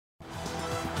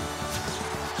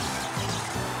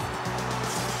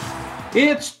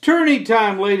It's tourney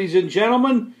time, ladies and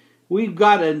gentlemen. We've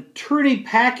got a tourney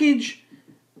package.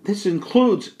 This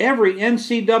includes every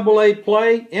NCAA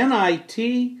play,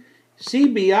 NIT,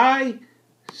 CBI,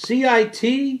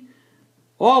 CIT,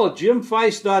 all at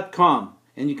jimfeist.com.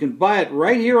 And you can buy it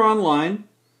right here online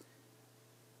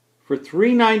for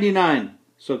 $3.99.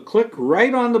 So click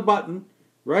right on the button,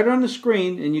 right on the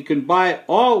screen, and you can buy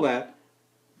all that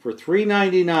for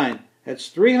 $3.99.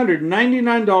 That's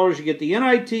 $399. You get the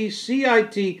NIT,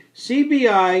 CIT,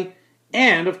 CBI,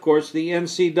 and, of course, the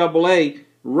NCAA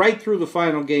right through the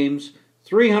final games.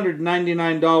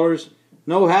 $399.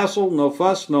 No hassle, no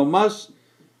fuss, no muss.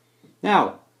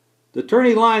 Now, the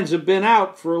tourney lines have been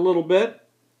out for a little bit,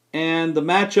 and the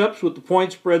matchups with the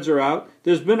point spreads are out.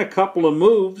 There's been a couple of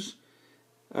moves.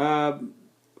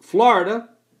 Florida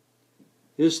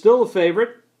is still a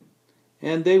favorite,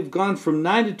 and they've gone from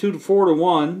 9-2 to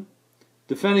 4-1.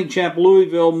 Defending champ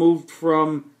Louisville moved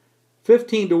from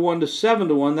 15-1 to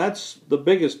 7-1. That's the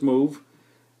biggest move.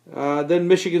 Then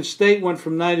Michigan State went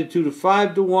from 9-2 to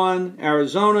 5-1.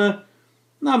 Arizona,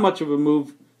 not much of a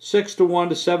move, 6-1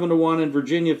 to 7-1. And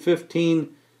Virginia 15-1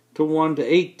 to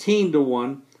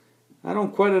 18-1. I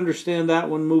don't quite understand that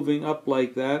one moving up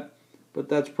like that, but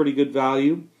that's pretty good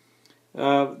value.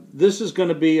 This is going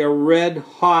to be a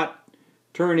red-hot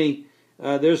tourney.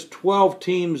 There's 12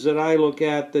 teams that I look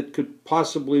at that could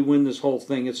possibly win this whole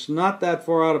thing. It's not that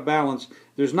far out of balance.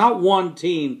 There's not one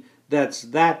team that's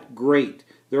that great.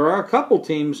 There are a couple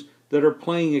teams that are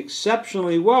playing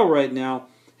exceptionally well right now,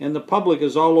 and the public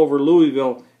is all over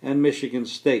Louisville and Michigan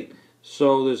State.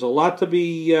 So there's a lot to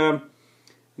be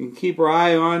keep our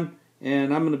eye on,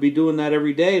 and I'm going to be doing that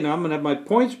every day. And I'm going to have my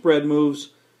point spread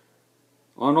moves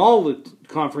on all the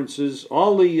conferences,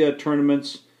 all the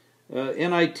tournaments.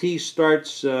 NIT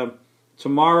starts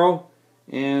tomorrow,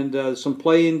 and some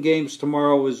play-in games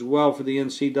tomorrow as well for the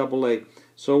NCAA.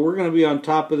 So we're going to be on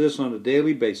top of this on a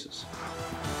daily basis.